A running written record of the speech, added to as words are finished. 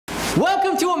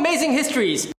Welcome to Amazing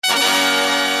Histories!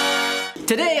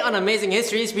 Today on Amazing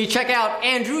Histories, we check out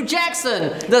Andrew Jackson,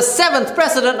 the 7th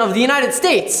President of the United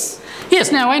States.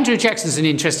 Yes, now Andrew Jackson's an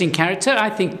interesting character. I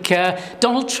think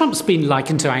Donald Trump's been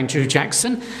likened to Andrew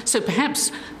Jackson. So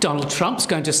perhaps Donald Trump's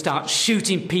going to start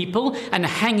shooting people and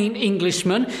hanging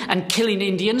Englishmen and killing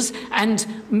Indians, and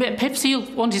perhaps he'll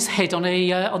want his head on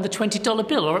the $20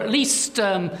 bill, or at least the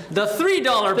 $3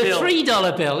 bill. The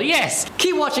 $3 bill, yes.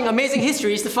 Keep watching Amazing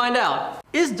Histories to find out.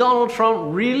 Is Donald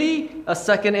Trump really a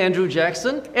second Andrew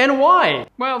Jackson, and why?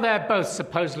 Well, they're both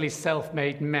supposedly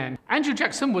self-made men. Andrew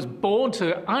Jackson was born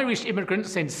to Irish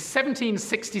immigrants in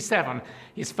 1767.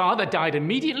 His father died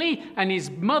immediately, and his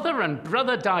mother and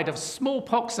brother died of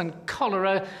smallpox and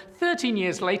cholera 13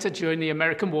 years later during the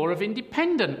American War of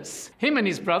Independence. Him and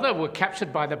his brother were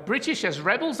captured by the British as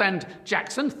rebels, and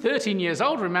Jackson, 13 years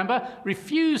old, remember,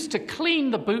 refused to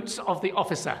clean the boots of the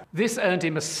officer. This earned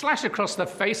him a slash across the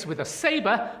face with a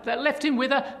saber that left him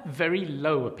with a very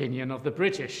low opinion of the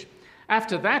British.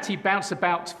 After that, he bounced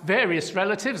about various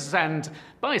relatives, and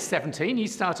by 17, he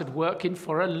started working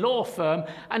for a law firm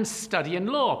and studying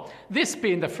law. This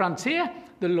being the frontier,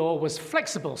 the law was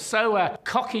flexible, so a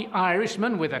cocky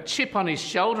Irishman with a chip on his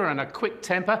shoulder and a quick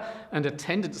temper and a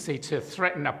tendency to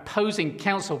threaten opposing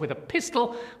counsel with a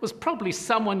pistol was probably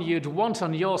someone you'd want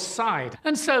on your side.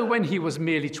 And so when he was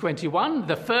merely 21,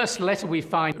 the first letter we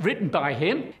find written by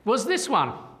him was this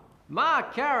one. My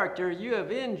character you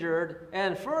have injured,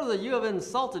 and further you have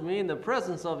insulted me in the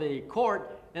presence of a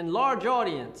court and large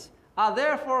audience. I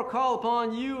therefore call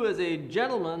upon you as a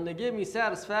gentleman to give me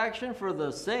satisfaction for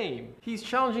the same. He's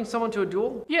challenging someone to a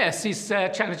duel? Yes, he's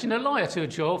challenging a lawyer to a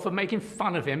duel for making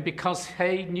fun of him because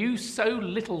he knew so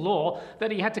little law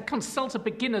that he had to consult a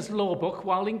beginner's law book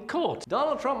while in court.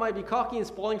 Donald Trump might be cocky and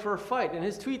spoiling for a fight, and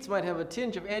his tweets might have a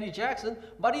tinge of Andy Jackson,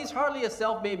 but he's hardly a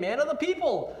self-made man of the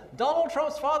people. Donald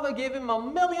Trump's father gave him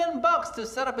 $1 million to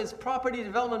set up his property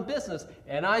development business,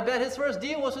 and I bet his first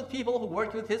deal was with people who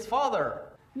worked with his father.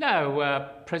 No,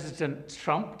 President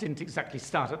Trump didn't exactly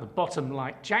start at the bottom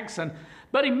like Jackson,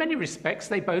 but in many respects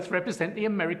they both represent the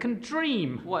American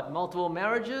dream. What, multiple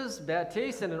marriages, bad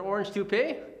taste, and an orange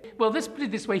toupee? Well, let's put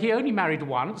it this way, he only married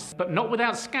once, but not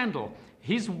without scandal.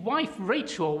 His wife,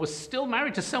 Rachel, was still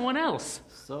married to someone else.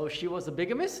 So she was a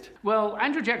bigamist? Well,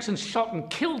 Andrew Jackson shot and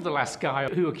killed the last guy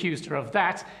who accused her of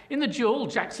that. In the duel,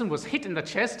 Jackson was hit in the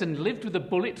chest and lived with a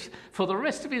bullet for the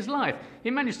rest of his life.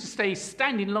 He managed to stay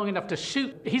standing long enough to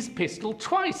shoot his pistol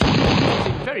twice. He was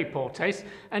in very poor taste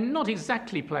and not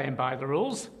exactly playing by the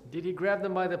rules. Did he grab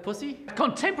them by the pussy?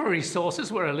 Contemporary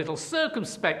sources were a little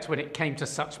circumspect when it came to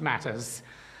such matters.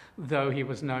 Though he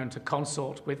was known to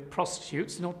consort with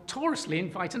prostitutes, notoriously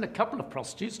inviting a couple of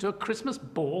prostitutes to a Christmas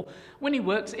ball when he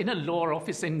worked in a law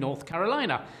office in North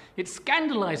Carolina. It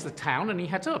scandalized the town and he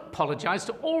had to apologize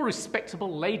to all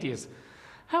respectable ladies.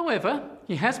 However,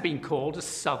 he has been called a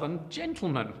Southern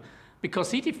gentleman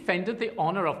because he defended the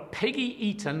honor of Peggy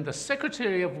Eaton, the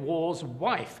Secretary of War's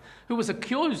wife, who was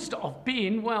accused of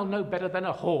being, well, no better than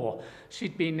a whore.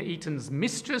 She'd been Eaton's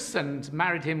mistress and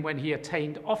married him when he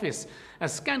attained office.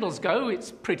 As scandals go, it's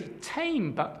pretty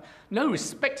tame, but no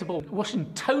respectable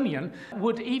Washingtonian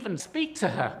would even speak to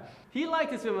her. He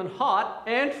liked his women hot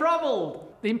and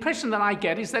troubled. The impression that I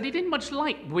get is that he didn't much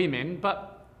like women,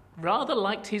 but rather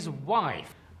liked his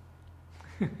wife.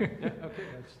 Yeah, okay,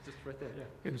 that's just right there,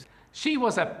 yeah. She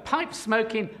was a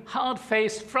pipe-smoking,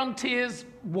 hard-faced frontiers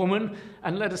woman,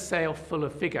 and let us say, a fuller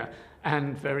figure,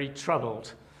 and very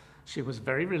troubled. She was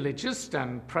very religious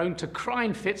and prone to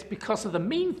crying fits because of the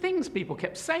mean things people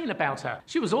kept saying about her.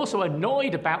 She was also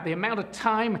annoyed about the amount of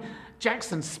time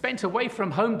Jackson spent away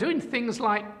from home doing things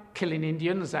like killing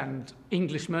Indians and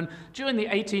Englishmen during the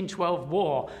 1812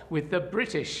 war with the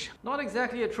British. Not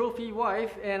exactly a trophy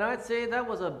wife, and I'd say that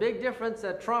was a big difference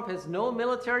that Trump has no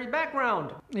military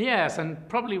background. Yes, and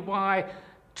probably why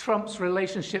Trump's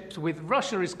relationships with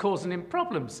Russia is causing him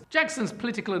problems. Jackson's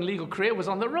political and legal career was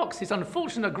on the rocks. His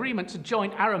unfortunate agreement to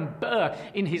join Aaron Burr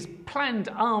in his planned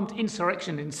armed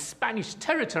insurrection in Spanish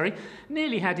territory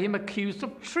nearly had him accused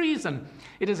of treason.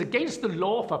 It is against the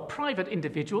law for private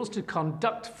individuals to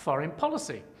conduct foreign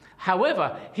policy.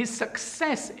 However, his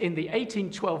success in the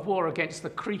 1812 war against the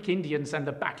Creek Indians and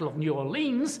the Battle of New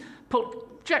Orleans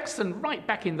put Jackson right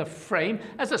back in the frame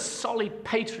as a solid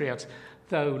patriot,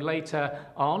 though later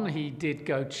on he did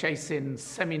go chasing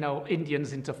Seminole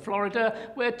Indians into Florida,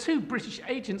 where 2 British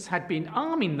agents had been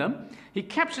arming them. He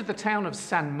captured the town of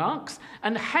San Marcos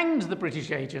and hanged the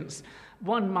British agents.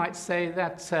 One might say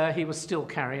that he was still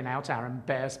carrying out Aaron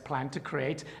Burr's plan to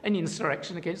create an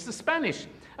insurrection against the Spanish.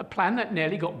 a plan that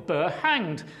nearly got Burr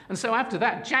hanged. And so after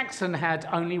that, Jackson had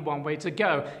only one way to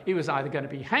go. He was either going to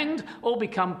be hanged or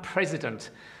become president.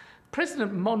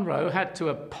 President Monroe had to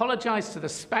apologize to the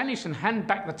Spanish and hand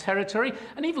back the territory,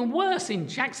 and even worse, in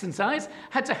Jackson's eyes,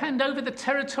 had to hand over the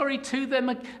territory to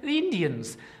the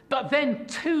Indians. But then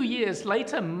 2 years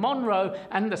later, Monroe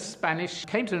and the Spanish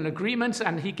came to an agreement,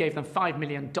 and he gave them $5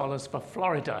 million for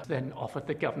Florida, then offered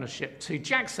the governorship to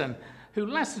Jackson, who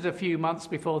lasted a few months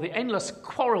before the endless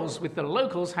quarrels with the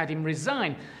locals had him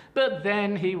resign. But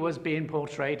then he was being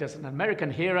portrayed as an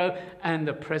American hero, and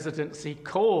the presidency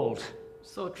called.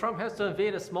 So Trump has to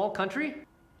invade a small country?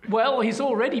 Well, he's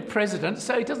already president,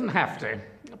 so he doesn't have to.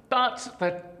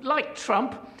 But like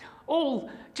Trump, all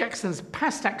Jackson's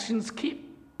past actions keep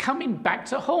coming back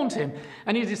to haunt him.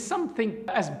 And it is something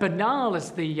as banal as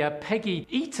the Peggy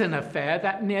Eaton affair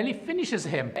that nearly finishes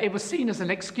him. It was seen as an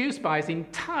excuse by his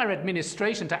entire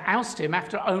administration to oust him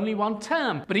after only one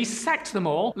term. But he sacked them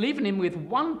all, leaving him with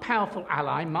one powerful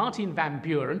ally, Martin Van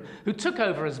Buren, who took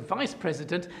over as vice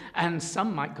president, and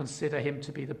some might consider him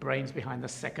to be the brains behind the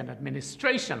second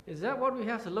administration. Is that what we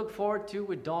have to look forward to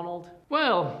with Donald?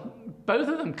 Well, both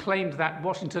of them claimed that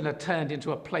Washington had turned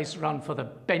into a place run for the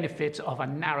benefit of a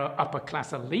narrow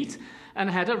upper-class elite and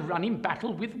had a running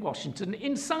battle with Washington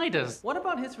insiders. What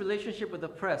about his relationship with the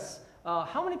press?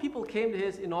 How many people came to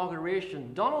his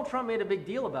inauguration? Donald Trump made a big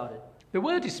deal about it. There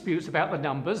were disputes about the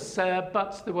numbers,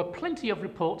 but there were plenty of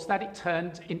reports that it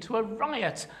turned into a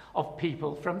riot of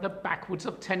people from the backwoods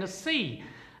of Tennessee.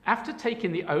 After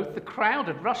taking the oath, the crowd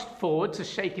had rushed forward to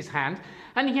shake his hand,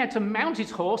 and he had to mount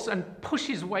his horse and push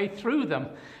his way through them.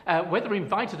 Whether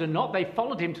invited or not, they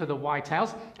followed him to the White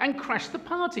House and crashed the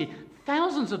party.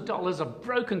 Thousands of dollars of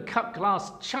broken cut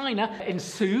glass china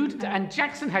ensued, and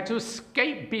Jackson had to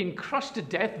escape being crushed to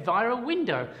death via a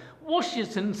window.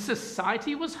 Washington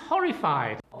society was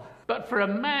horrified. But for a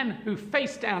man who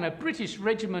faced down a British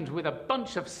regiment with a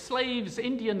bunch of slaves,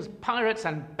 Indians, pirates,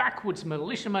 and backwoods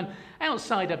militiamen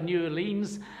outside of New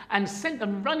Orleans and sent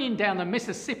them running down the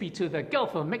Mississippi to the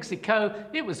Gulf of Mexico,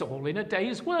 it was all in a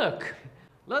day's work.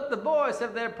 Let the boys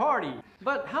have their party.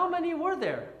 But how many were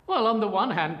there? Well, on the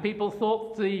one hand, people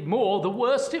thought the more, the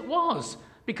worse it was,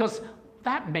 because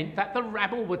that meant that the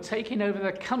rabble were taking over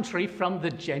the country from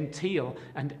the genteel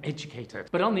and educated.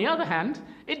 But on the other hand,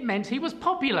 it meant he was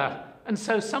popular. And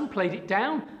so some played it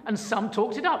down and some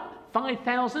talked it up.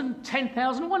 5,000,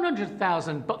 10,000,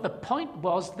 100,000. But the point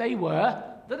was they were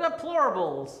the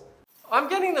deplorables. I'm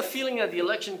getting the feeling that the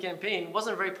election campaign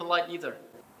wasn't very polite either.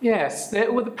 Yes,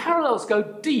 the parallels go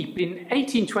deep. In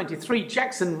 1823,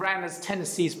 Jackson ran as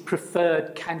Tennessee's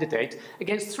preferred candidate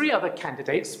against 3 other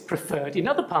candidates preferred in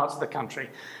other parts of the country.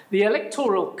 The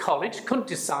Electoral College couldn't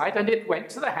decide, and it went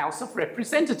to the House of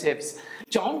Representatives.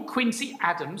 John Quincy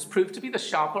Adams proved to be the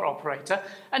sharper operator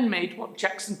and made what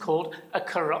Jackson called a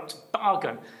corrupt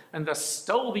bargain, and thus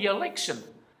stole the election.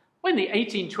 When the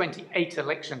 1828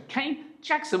 election came,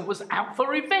 Jackson was out for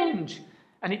revenge,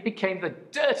 and it became the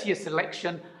dirtiest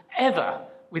election ever,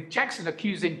 with Jackson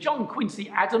accusing John Quincy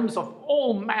Adams of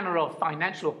all manner of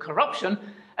financial corruption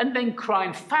and then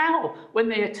crying foul when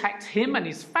they attacked him and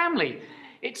his family.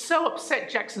 It so upset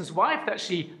Jackson's wife that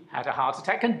she had a heart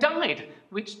attack and died,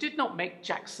 which did not make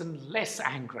Jackson less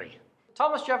angry.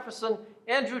 Thomas Jefferson,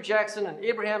 Andrew Jackson, and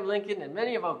Abraham Lincoln, and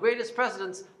many of our greatest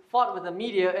presidents fought with the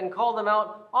media and called them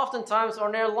out, oftentimes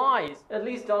on their lies. At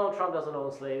least Donald Trump doesn't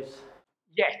own slaves.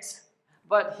 Yet.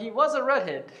 But he was a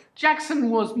redhead. Jackson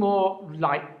was more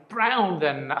light brown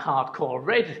than a hardcore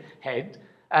redhead,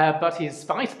 but his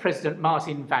vice president,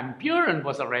 Martin Van Buren,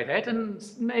 was a redhead, and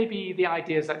maybe the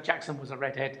ideas that Jackson was a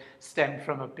redhead stemmed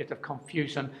from a bit of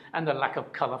confusion and the lack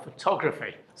of color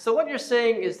photography. So what you're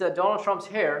saying is that Donald Trump's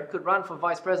hair could run for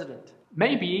vice president?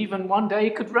 Maybe even one day he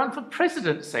could run for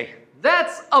presidency.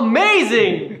 That's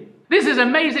amazing! This is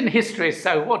amazing history,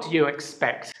 so what do you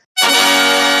expect?